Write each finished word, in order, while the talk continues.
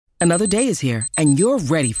Another day is here, and you're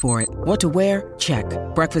ready for it. What to wear? Check.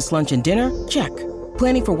 Breakfast, lunch, and dinner? Check.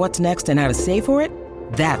 Planning for what's next and how to save for it?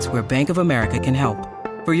 That's where Bank of America can help.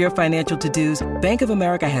 For your financial to-dos, Bank of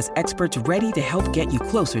America has experts ready to help get you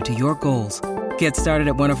closer to your goals. Get started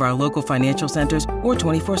at one of our local financial centers or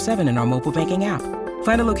 24/7 in our mobile banking app.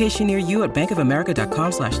 Find a location near you at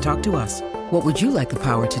bankofamerica.com/talktous. What would you like the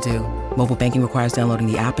power to do? Mobile banking requires downloading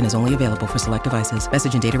the app and is only available for select devices.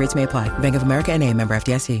 Message and data rates may apply. Bank of America NA, member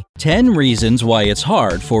FDIC. 10 reasons why it's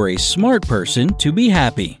hard for a smart person to be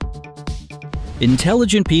happy.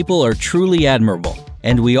 Intelligent people are truly admirable,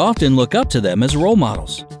 and we often look up to them as role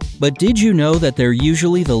models. But did you know that they're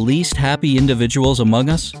usually the least happy individuals among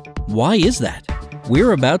us? Why is that?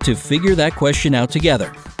 We're about to figure that question out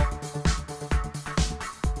together.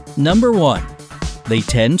 Number 1. They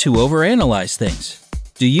tend to overanalyze things.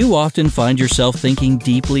 Do you often find yourself thinking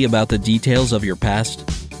deeply about the details of your past?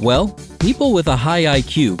 Well, people with a high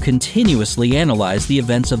IQ continuously analyze the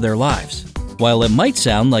events of their lives. While it might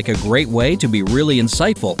sound like a great way to be really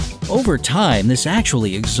insightful, over time this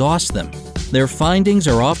actually exhausts them. Their findings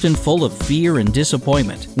are often full of fear and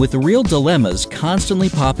disappointment, with real dilemmas constantly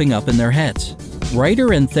popping up in their heads.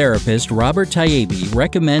 Writer and therapist Robert Tayabi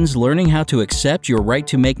recommends learning how to accept your right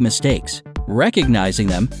to make mistakes, recognizing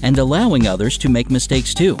them, and allowing others to make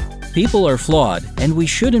mistakes too. People are flawed, and we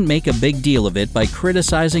shouldn't make a big deal of it by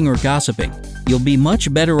criticizing or gossiping. You'll be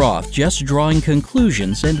much better off just drawing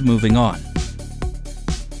conclusions and moving on.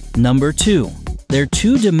 Number 2. They're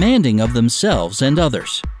too demanding of themselves and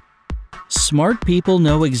others. Smart people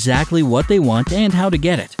know exactly what they want and how to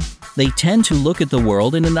get it. They tend to look at the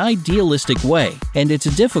world in an idealistic way, and it's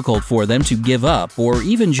difficult for them to give up or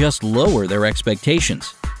even just lower their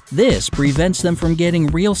expectations. This prevents them from getting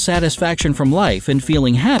real satisfaction from life and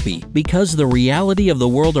feeling happy because the reality of the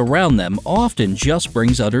world around them often just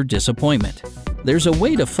brings utter disappointment. There's a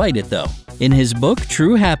way to fight it though. In his book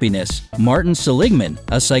True Happiness, Martin Seligman,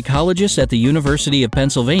 a psychologist at the University of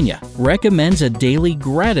Pennsylvania, recommends a daily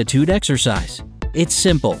gratitude exercise. It's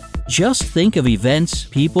simple. Just think of events,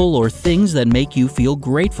 people, or things that make you feel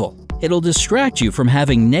grateful. It'll distract you from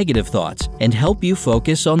having negative thoughts and help you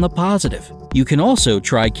focus on the positive. You can also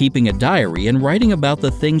try keeping a diary and writing about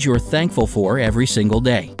the things you're thankful for every single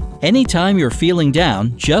day. Anytime you're feeling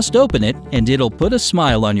down, just open it and it'll put a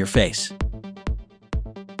smile on your face.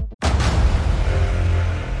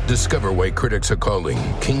 Discover why critics are calling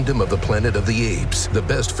Kingdom of the Planet of the Apes the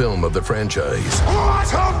best film of the franchise.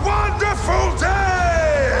 What a wonderful day!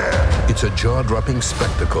 It's a jaw-dropping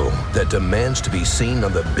spectacle that demands to be seen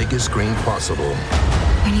on the biggest screen possible.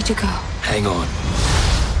 We need to go. Hang on.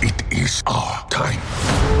 It is our time.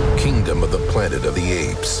 Kingdom of the Planet of the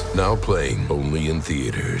Apes. Now playing only in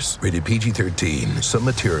theaters. Rated PG-13. Some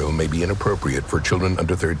material may be inappropriate for children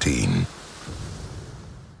under 13.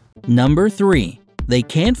 Number 3. They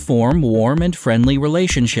can't form warm and friendly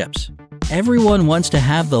relationships. Everyone wants to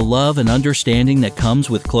have the love and understanding that comes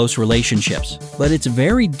with close relationships, but it's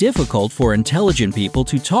very difficult for intelligent people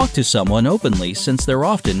to talk to someone openly since they're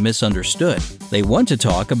often misunderstood. They want to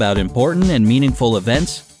talk about important and meaningful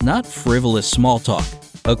events, not frivolous small talk.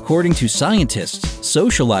 According to scientists,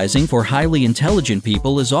 socializing for highly intelligent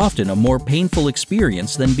people is often a more painful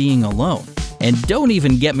experience than being alone. And don't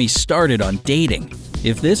even get me started on dating.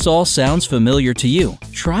 If this all sounds familiar to you,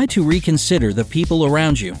 try to reconsider the people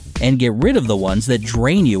around you and get rid of the ones that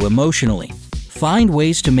drain you emotionally. Find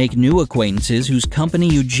ways to make new acquaintances whose company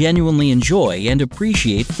you genuinely enjoy and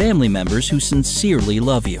appreciate family members who sincerely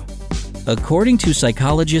love you. According to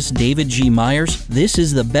psychologist David G. Myers, this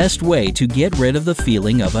is the best way to get rid of the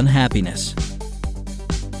feeling of unhappiness.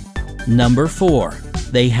 Number 4.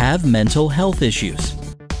 They have mental health issues.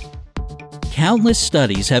 Countless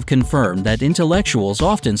studies have confirmed that intellectuals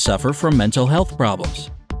often suffer from mental health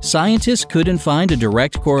problems. Scientists couldn't find a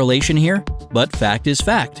direct correlation here, but fact is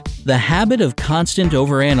fact. The habit of constant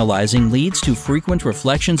overanalyzing leads to frequent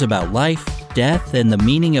reflections about life, death, and the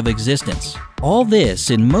meaning of existence. All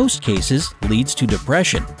this, in most cases, leads to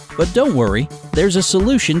depression. But don't worry, there's a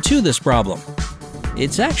solution to this problem.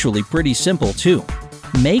 It's actually pretty simple too.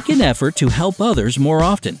 Make an effort to help others more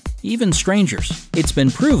often, even strangers. It's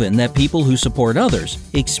been proven that people who support others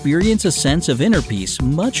experience a sense of inner peace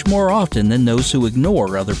much more often than those who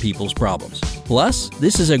ignore other people's problems. Plus,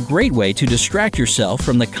 this is a great way to distract yourself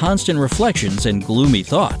from the constant reflections and gloomy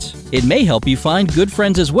thoughts. It may help you find good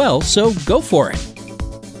friends as well, so go for it.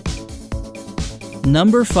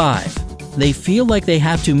 Number 5. They feel like they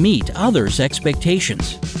have to meet others'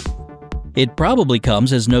 expectations. It probably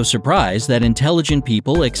comes as no surprise that intelligent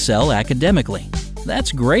people excel academically.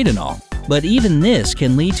 That's great and all, but even this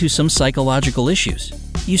can lead to some psychological issues.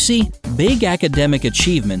 You see, big academic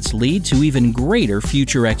achievements lead to even greater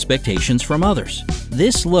future expectations from others.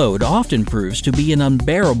 This load often proves to be an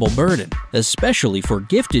unbearable burden, especially for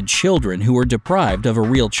gifted children who are deprived of a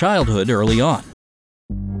real childhood early on.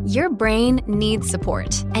 Your brain needs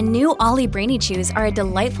support, and new Ollie Brainy Chews are a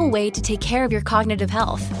delightful way to take care of your cognitive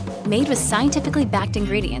health. Made with scientifically backed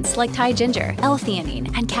ingredients like Thai ginger,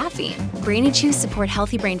 L-theanine, and caffeine, Brainy Chews support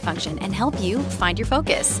healthy brain function and help you find your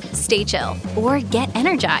focus, stay chill, or get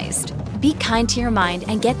energized. Be kind to your mind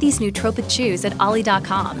and get these nootropic chews at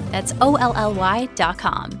ollie.com. That's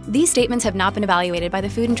OLLY.com. These statements have not been evaluated by the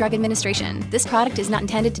Food and Drug Administration. This product is not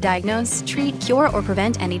intended to diagnose, treat, cure, or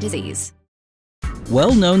prevent any disease.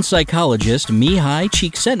 Well-known psychologist Mihai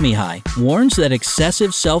Csikszentmihalyi warns that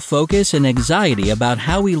excessive self-focus and anxiety about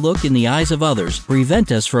how we look in the eyes of others prevent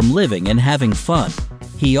us from living and having fun.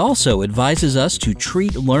 He also advises us to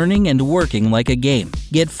treat learning and working like a game.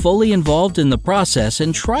 Get fully involved in the process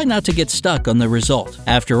and try not to get stuck on the result.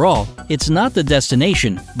 After all, it's not the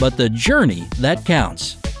destination, but the journey that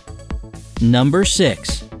counts. Number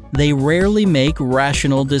 6. They rarely make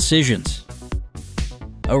rational decisions.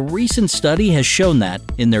 A recent study has shown that,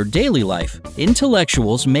 in their daily life,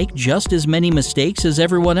 intellectuals make just as many mistakes as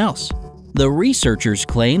everyone else. The researchers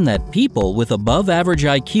claim that people with above-average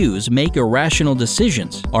IQs make irrational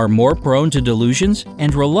decisions, are more prone to delusions,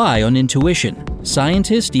 and rely on intuition.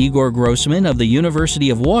 Scientist Igor Grossman of the University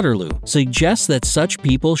of Waterloo suggests that such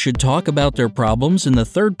people should talk about their problems in the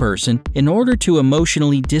third person in order to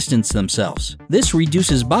emotionally distance themselves. This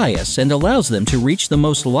reduces bias and allows them to reach the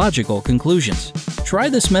most logical conclusions. Try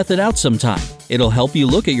this method out sometime. It'll help you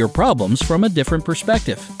look at your problems from a different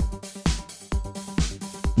perspective.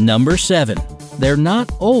 Number 7. They're not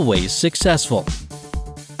always successful.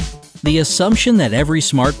 The assumption that every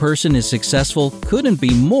smart person is successful couldn't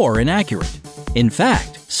be more inaccurate. In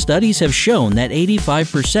fact, studies have shown that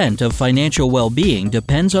 85% of financial well-being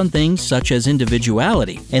depends on things such as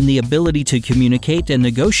individuality and the ability to communicate and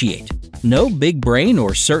negotiate. No big brain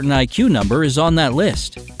or certain IQ number is on that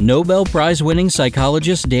list. Nobel Prize-winning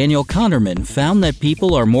psychologist Daniel Kahneman found that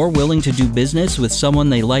people are more willing to do business with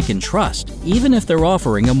someone they like and trust, even if they're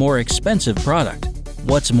offering a more expensive product.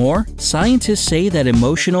 What's more, scientists say that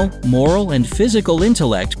emotional, moral, and physical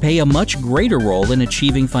intellect play a much greater role in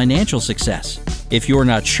achieving financial success. If you're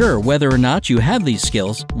not sure whether or not you have these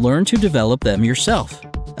skills, learn to develop them yourself.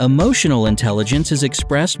 Emotional intelligence is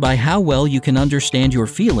expressed by how well you can understand your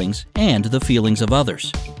feelings and the feelings of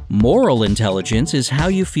others. Moral intelligence is how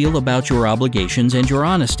you feel about your obligations and your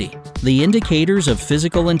honesty. The indicators of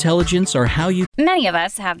physical intelligence are how you... Many of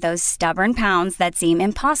us have those stubborn pounds that seem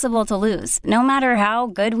impossible to lose, no matter how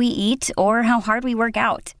good we eat or how hard we work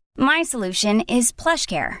out. My solution is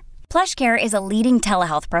PlushCare. PlushCare is a leading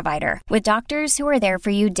telehealth provider with doctors who are there for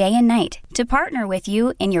you day and night to partner with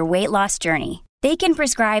you in your weight loss journey. They can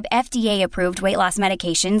prescribe FDA-approved weight loss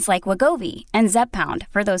medications like Wegovy and Zepbound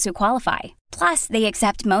for those who qualify. Plus, they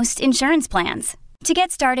accept most insurance plans. To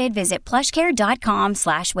get started, visit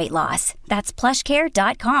plushcare.com/weightloss. That's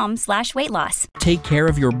plushcare.com/weightloss. Take care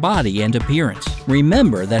of your body and appearance.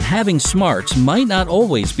 Remember that having smarts might not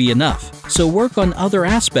always be enough, so work on other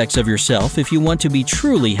aspects of yourself if you want to be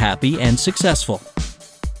truly happy and successful.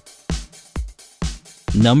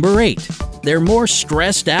 Number 8. They're more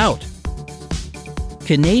stressed out.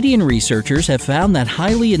 Canadian researchers have found that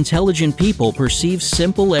highly intelligent people perceive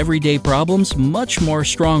simple everyday problems much more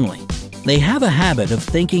strongly. They have a habit of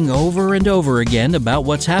thinking over and over again about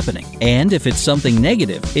what's happening, and if it's something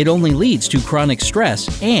negative, it only leads to chronic stress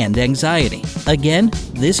and anxiety. Again,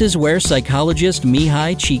 this is where psychologist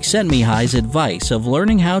Mihai Csikszentmihalyi's advice of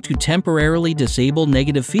learning how to temporarily disable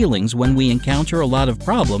negative feelings when we encounter a lot of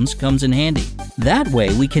problems comes in handy. That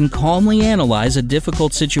way, we can calmly analyze a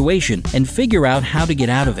difficult situation and figure out how to get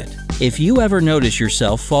out of it. If you ever notice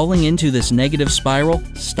yourself falling into this negative spiral,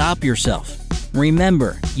 stop yourself.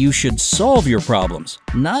 Remember, you should solve your problems,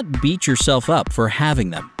 not beat yourself up for having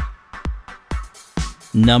them.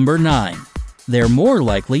 Number 9. They're more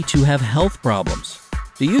likely to have health problems.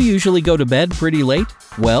 Do you usually go to bed pretty late?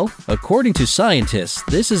 Well, according to scientists,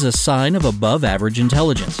 this is a sign of above-average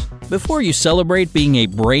intelligence. Before you celebrate being a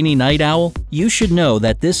brainy night owl, you should know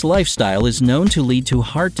that this lifestyle is known to lead to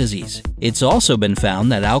heart disease. It's also been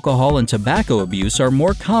found that alcohol and tobacco abuse are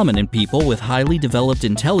more common in people with highly developed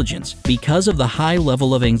intelligence because of the high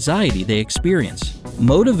level of anxiety they experience.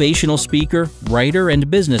 Motivational speaker, writer, and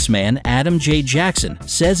businessman Adam J. Jackson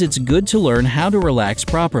says it's good to learn how to relax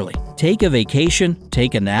properly. Take a vacation,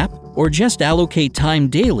 take a nap, or just allocate time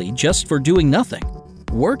daily just for doing nothing.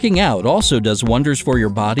 Working out also does wonders for your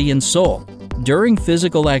body and soul. During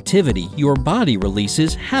physical activity, your body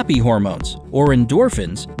releases happy hormones, or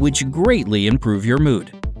endorphins, which greatly improve your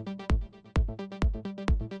mood.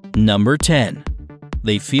 Number 10.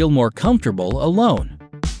 They feel more comfortable alone.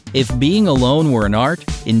 If being alone were an art,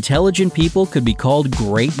 intelligent people could be called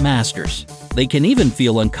great masters. They can even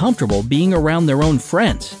feel uncomfortable being around their own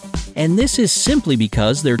friends. And this is simply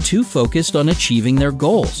because they're too focused on achieving their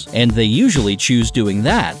goals, and they usually choose doing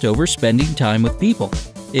that over spending time with people.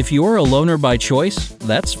 If you're a loner by choice,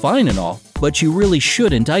 that's fine and all, but you really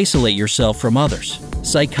shouldn't isolate yourself from others.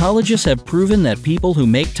 Psychologists have proven that people who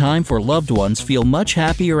make time for loved ones feel much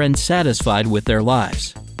happier and satisfied with their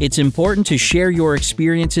lives. It's important to share your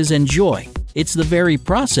experiences and joy. It's the very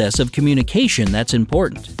process of communication that's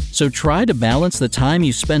important. So try to balance the time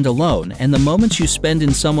you spend alone and the moments you spend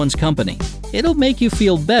in someone's company. It'll make you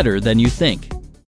feel better than you think.